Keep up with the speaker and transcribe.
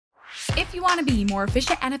If you want to be more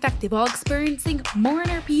efficient and effective while experiencing more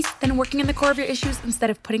inner peace, then working in the core of your issues instead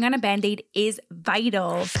of putting on a Band-Aid is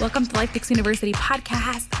vital. Welcome to Life Fix University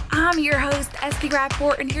podcast. I'm your host, Esty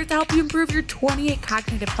Rapport, and here to help you improve your 28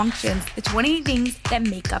 cognitive functions, the 28 things that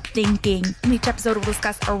make up thinking. In each episode, we'll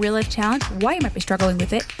discuss a real-life challenge, why you might be struggling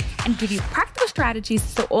with it, and give you practical strategies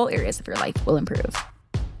so all areas of your life will improve.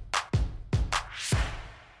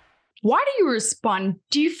 Why do you respond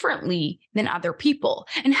differently than other people?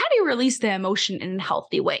 And how do you release the emotion in a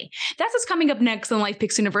healthy way? That's what's coming up next on Life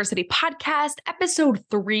Fix University podcast, episode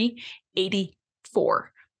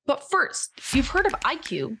 384. But first, you've heard of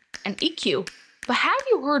IQ and EQ, but have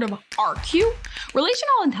you heard of RQ?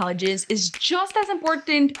 Relational intelligence is just as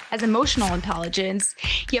important as emotional intelligence,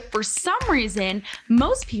 yet for some reason,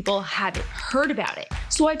 most people haven't heard about it.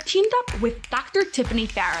 So I've teamed up with Dr. Tiffany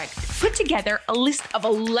Farag to put together a list of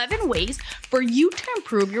 11 ways for you to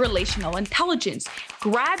improve your relational intelligence.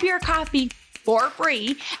 Grab your copy for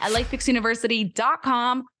free at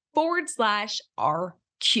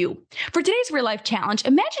lifefixuniversity.com/RQ. For today's real life challenge,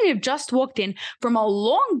 imagine you've just walked in from a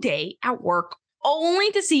long day at work only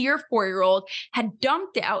to see your 4-year-old had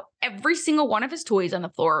dumped out every single one of his toys on the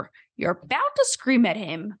floor. You're about to scream at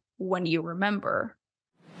him when you remember.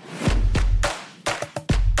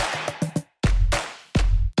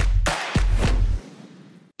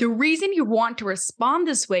 The reason you want to respond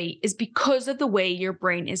this way is because of the way your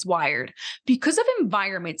brain is wired. Because of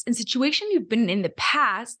environments and situations you've been in the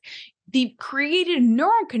past, they've created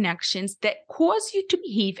neural connections that cause you to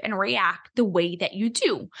behave and react the way that you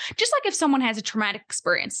do. Just like if someone has a traumatic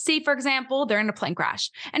experience, say for example, they're in a plane crash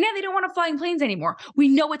and now they don't want to fly in planes anymore. We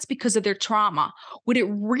know it's because of their trauma. What it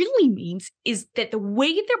really means is that the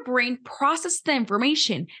way their brain processed the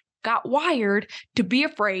information got wired to be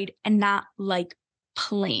afraid and not like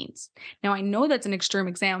planes. Now, I know that's an extreme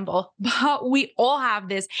example, but we all have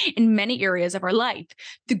this in many areas of our life.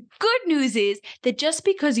 The good news is that just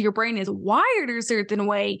because your brain is wired a certain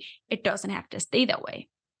way, it doesn't have to stay that way.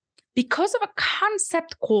 Because of a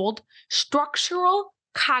concept called structural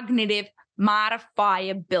cognitive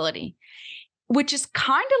modifiability, which is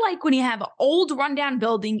kind of like when you have an old rundown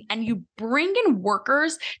building and you bring in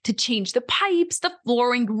workers to change the pipes, the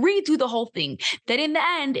flooring, redo the whole thing, that in the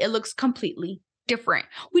end, it looks completely different.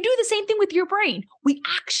 We do the same thing with your brain. We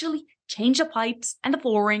actually change the pipes and the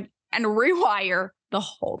flooring and rewire the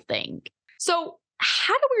whole thing. So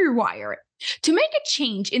how do we rewire it? To make a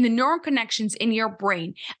change in the neural connections in your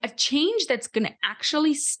brain, a change that's going to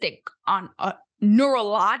actually stick on a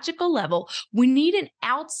neurological level, we need an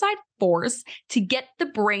outside force to get the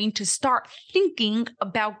brain to start thinking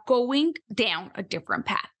about going down a different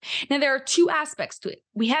path. Now, there are two aspects to it.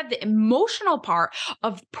 We have the emotional part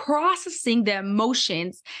of processing the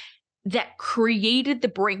emotions that created the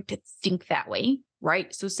brain to think that way,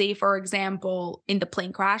 right? So say, for example, in the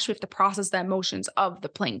plane crash, we have to process the emotions of the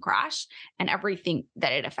plane crash and everything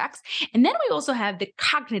that it affects. And then we also have the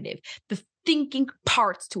cognitive, the thinking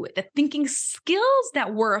parts to it, the thinking skills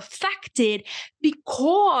that were affected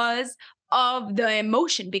because of the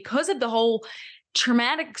emotion, because of the whole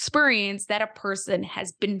traumatic experience that a person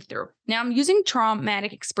has been through. Now, I'm using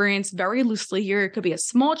traumatic experience very loosely here. It could be a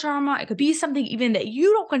small trauma. It could be something even that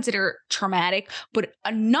you don't consider traumatic, but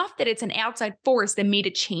enough that it's an outside force that made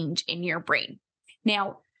a change in your brain.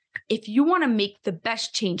 Now, if you want to make the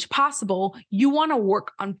best change possible, you want to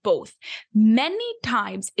work on both. Many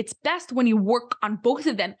times, it's best when you work on both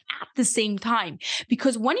of them at the same time,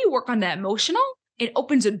 because when you work on the emotional, it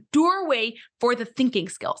opens a doorway for the thinking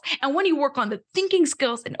skills. And when you work on the thinking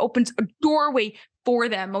skills, it opens a doorway for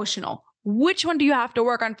the emotional. Which one do you have to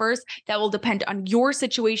work on first? That will depend on your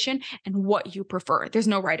situation and what you prefer. There's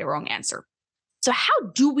no right or wrong answer. So how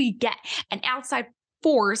do we get an outside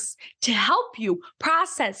force to help you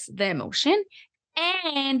process the emotion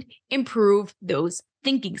and improve those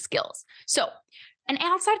thinking skills? So an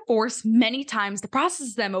outside force, many times the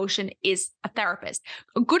process of the emotion is a therapist.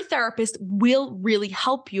 A good therapist will really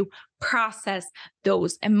help you process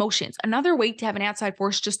those emotions. Another way to have an outside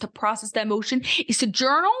force just to process the emotion is to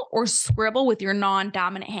journal or scribble with your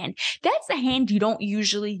non-dominant hand. That's the hand you don't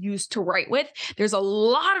usually use to write with. There's a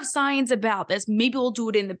lot of science about this. Maybe we'll do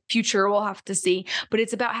it in the future. We'll have to see. But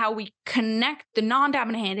it's about how we connect the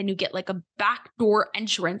non-dominant hand and you get like a backdoor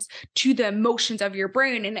entrance to the emotions of your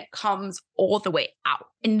brain and it comes all the way out.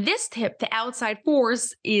 In this tip, the outside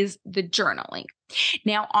force is the journaling.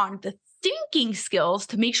 Now, on the thinking skills,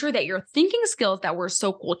 to make sure that your thinking skills that were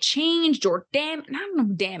so-called changed or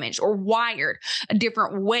damaged or wired a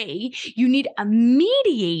different way, you need a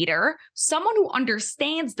mediator, someone who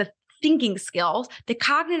understands the thinking skills, the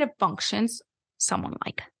cognitive functions, someone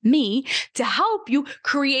like me, to help you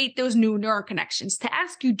create those new neural connections, to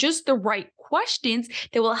ask you just the right questions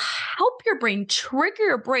that will help your brain, trigger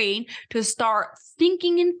your brain to start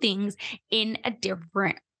thinking in things in a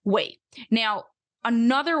different way. Now,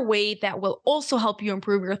 another way that will also help you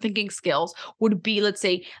improve your thinking skills would be, let's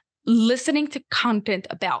say, listening to content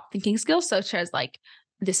about thinking skills, such as like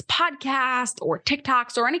this podcast or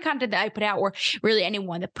TikToks or any content that I put out, or really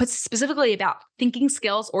anyone that puts specifically about thinking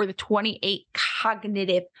skills or the 28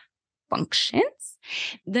 cognitive functions,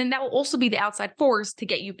 then that will also be the outside force to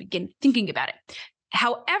get you begin thinking about it.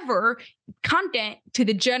 However, content to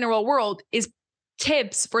the general world is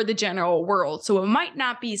tips for the general world. So it might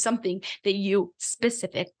not be something that you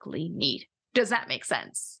specifically need. Does that make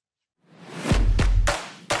sense?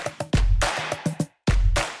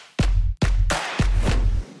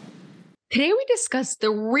 Today, we discussed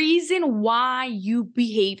the reason why you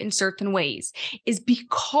behave in certain ways is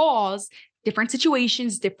because different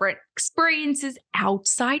situations, different experiences,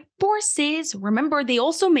 outside forces, remember, they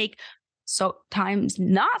also make sometimes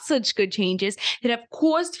not such good changes that have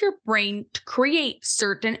caused your brain to create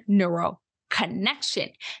certain neural connection.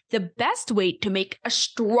 The best way to make a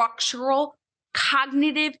structural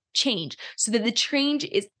cognitive change so that the change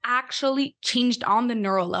is actually changed on the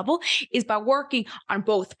neural level is by working on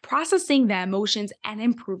both processing the emotions and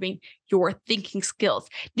improving your thinking skills.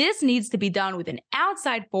 This needs to be done with an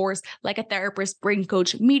outside force like a therapist, brain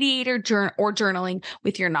coach, mediator, or journaling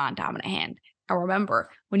with your non-dominant hand. And remember,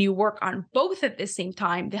 when you work on both at the same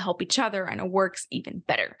time, they help each other and it works even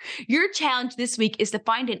better. Your challenge this week is to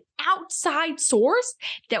find an outside source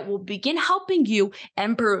that will begin helping you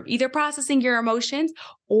improve either processing your emotions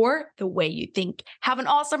or the way you think. Have an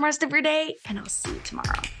awesome rest of your day, and I'll see you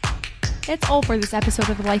tomorrow. That's all for this episode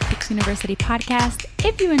of the Life Kicks University podcast.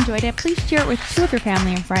 If you enjoyed it, please share it with 2 of your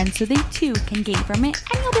family and friends so they too can gain from it,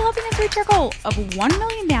 and you'll be helping us reach our goal of 1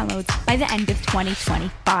 million downloads by the end of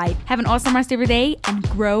 2025. Have an awesome rest of your day and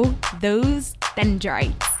grow those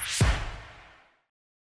dendrites.